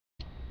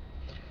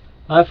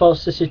Hi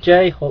folks, this is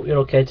Jay. Hope you're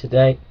okay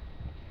today.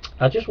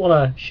 I just want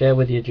to share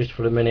with you just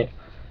for a minute,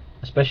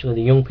 especially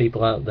the young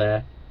people out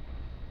there,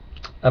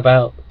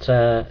 about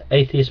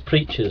atheist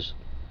preachers.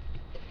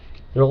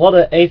 There are a lot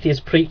of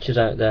atheist preachers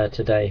out there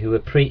today who are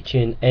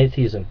preaching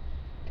atheism,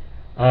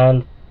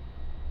 and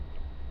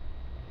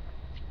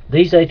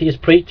these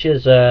atheist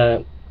preachers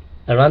are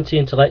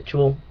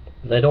anti-intellectual.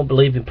 They don't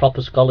believe in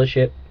proper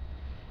scholarship.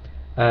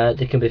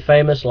 They can be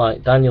famous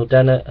like Daniel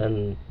Dennett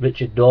and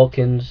Richard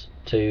Dawkins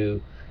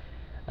to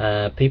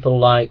people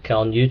like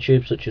on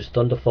YouTube such as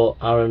Thunderfoot,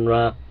 Aaron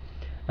Ra,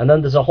 and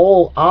then there's a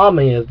whole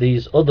army of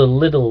these other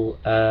little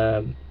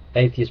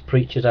atheist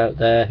preachers out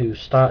there who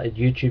started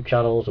YouTube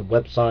channels and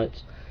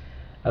websites,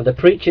 and they're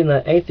preaching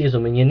their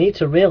atheism, and you need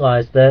to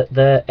realize that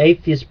they're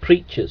atheist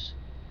preachers,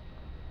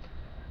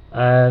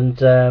 and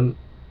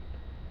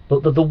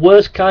but they're the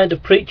worst kind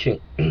of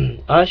preaching.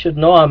 I should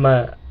know.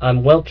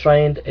 I'm well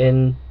trained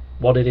in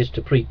what it is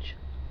to preach.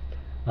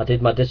 I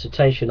did my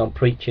dissertation on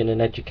preaching and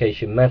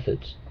education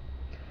methods.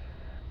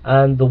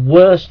 And the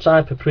worst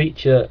type of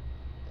preacher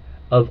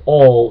of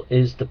all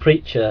is the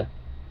preacher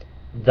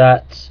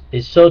that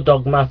is so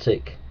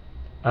dogmatic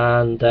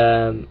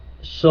and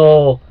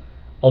so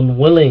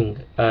unwilling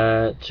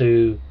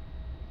to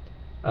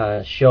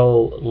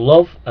show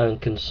love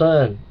and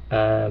concern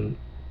that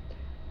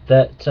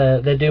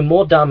they do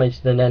more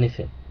damage than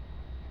anything.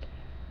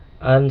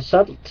 And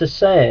sad to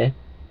say,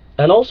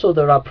 and also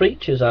there are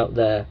preachers out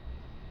there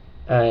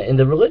in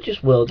the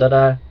religious world that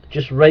are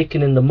just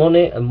raking in the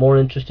money and more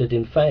interested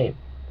in fame.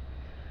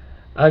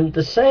 And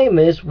the same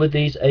is with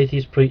these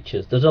atheist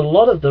preachers. There's a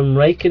lot of them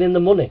raking in the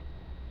money,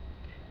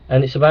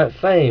 and it's about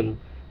fame.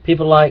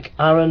 People like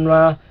Aaron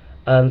Ra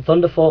and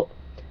Thunderfoot,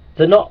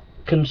 they're not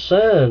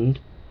concerned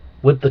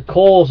with the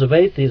cause of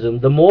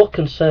atheism. They're more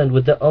concerned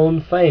with their own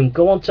fame.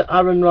 Go onto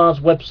Aaron Ra's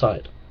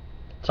website,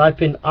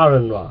 type in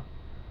Aaron Ra,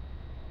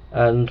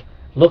 and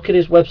look at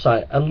his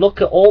website, and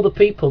look at all the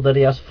people that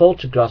he has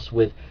photographs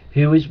with,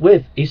 who he's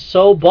with. He's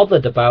so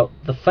bothered about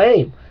the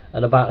fame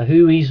and about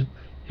who he's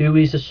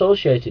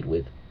associated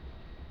with.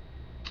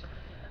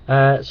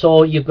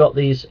 So you've got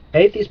these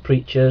atheist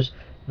preachers,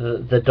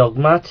 they're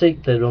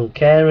dogmatic, they're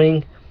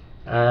uncaring,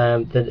 they're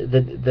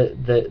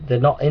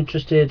not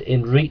interested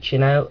in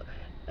reaching out,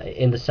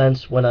 in the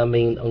sense when I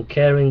mean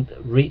uncaring,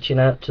 reaching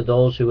out to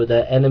those who are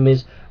their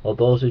enemies or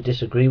those who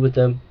disagree with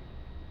them,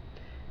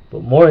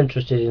 but more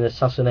interested in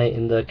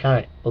assassinating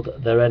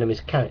their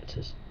enemies'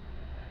 characters.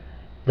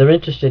 They're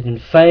interested in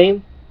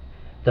fame,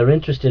 they're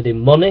interested in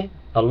money.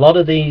 A lot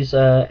of these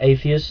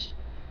atheist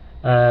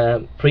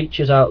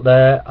preachers out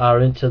there are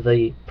into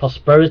the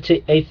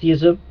prosperity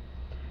atheism,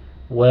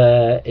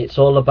 where it's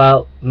all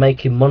about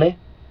making money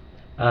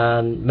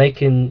and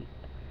making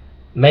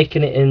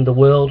it in the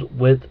world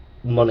with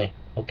money.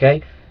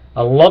 Okay,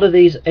 a lot of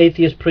these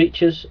atheist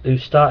preachers who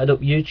started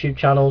up YouTube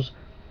channels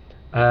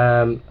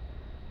have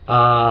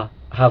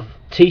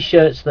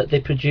t-shirts that they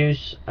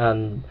produce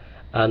and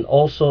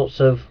all sorts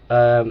of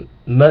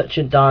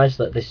merchandise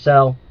that they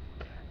sell,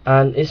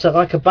 and it's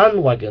like a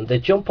bandwagon. They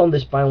jump on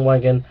this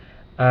bandwagon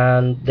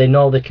and they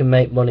know they can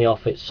make money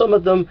off it. Some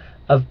of them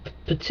have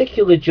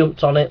particularly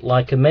jumped on it,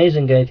 like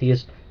Amazing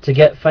Atheist, to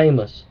get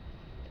famous.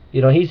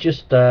 You know, he's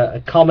just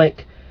a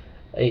comic.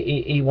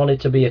 He wanted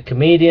to be a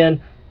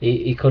comedian.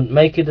 He couldn't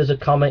make it as a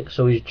comic,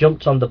 so he's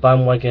jumped on the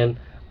bandwagon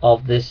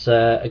of this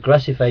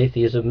aggressive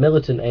atheism,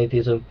 militant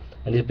atheism,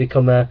 and he's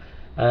become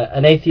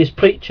an atheist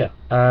preacher,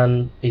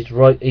 and he's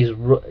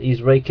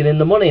raking in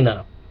the money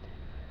now.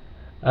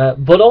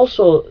 But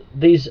also,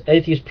 these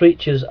atheist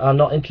preachers are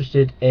not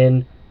interested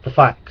in the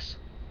facts.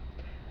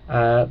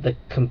 They're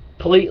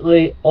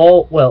completely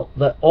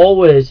they're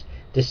always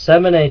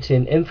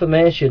disseminating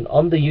information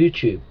on the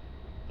YouTube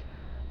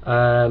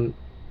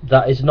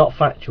that is not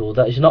factual,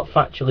 that is not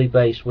factually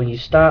based. When you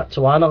start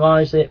to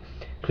analyze it,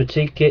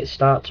 critique it,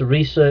 start to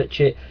research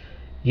it,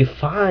 you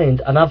find,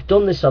 and I've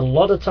done this a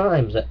lot of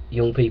times,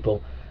 young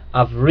people,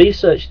 I've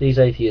researched these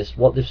atheists,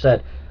 what they've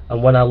said,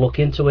 and when I look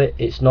into it,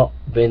 it's not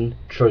been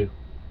true.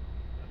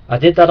 I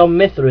did that on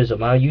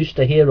Mithraism. I used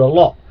to hear a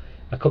lot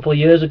a couple of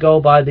years ago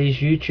by these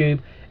YouTube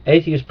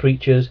atheist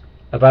preachers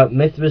about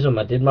Mithraism.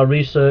 I did my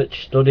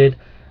research, studied,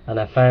 and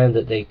I found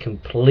that they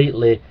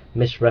completely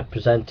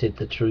misrepresented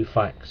the true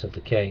facts of the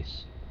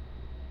case.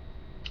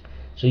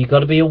 So you've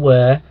got to be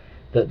aware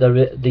that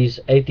these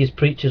atheist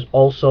preachers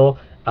also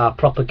are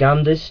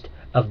propagandists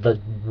of the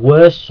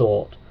worst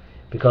sort,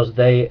 because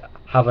they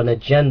have an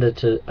agenda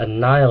to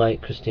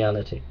annihilate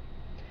Christianity.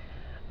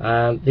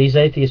 These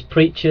atheist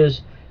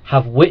preachers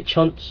have witch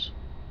hunts,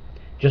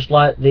 just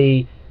like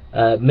the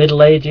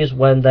Middle Ages,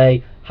 when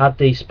they had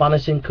the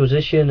Spanish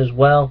Inquisition as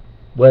well,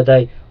 where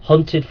they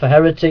hunted for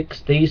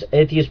heretics. These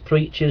atheist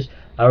preachers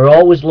are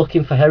always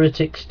looking for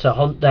heretics to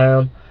hunt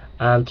down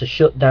and to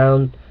shut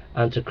down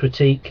and to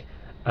critique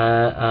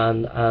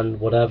and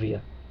whatever you.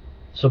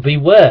 So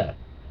beware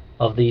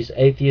of these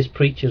atheist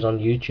preachers on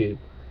YouTube.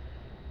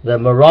 They're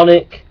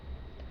moronic.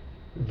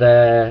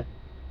 They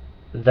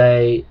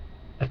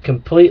are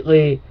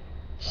completely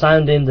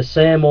sounding the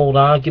same old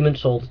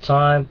arguments all the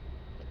time.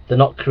 They're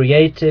not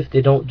creative,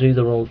 they don't do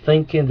their own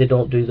thinking, they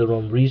don't do their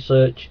own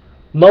research.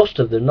 Most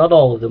of them, not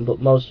all of them,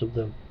 but most of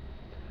them.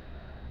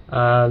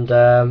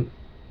 And,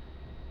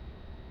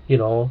 you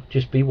know,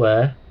 just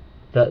beware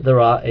that there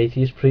are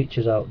atheist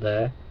preachers out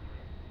there,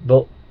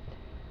 but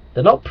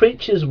they're not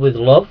preachers with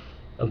love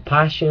and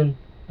passion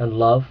and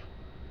love,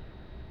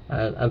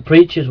 and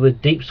preachers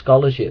with deep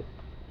scholarship.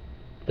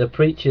 They're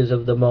preachers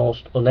of the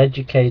most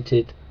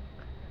uneducated,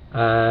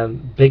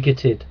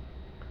 bigoted,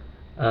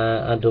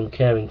 and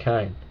uncaring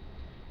kind.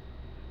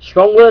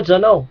 Strong words, I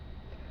know,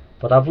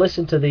 but I've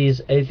listened to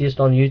these atheists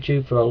on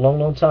YouTube for a long,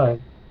 long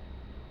time,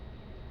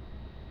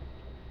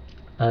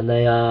 and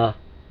they are,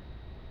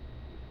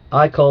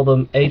 I call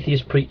them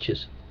atheist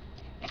preachers.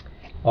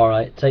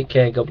 Alright, take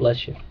care, God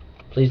bless you.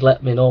 Please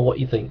let me know what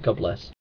you think, God bless.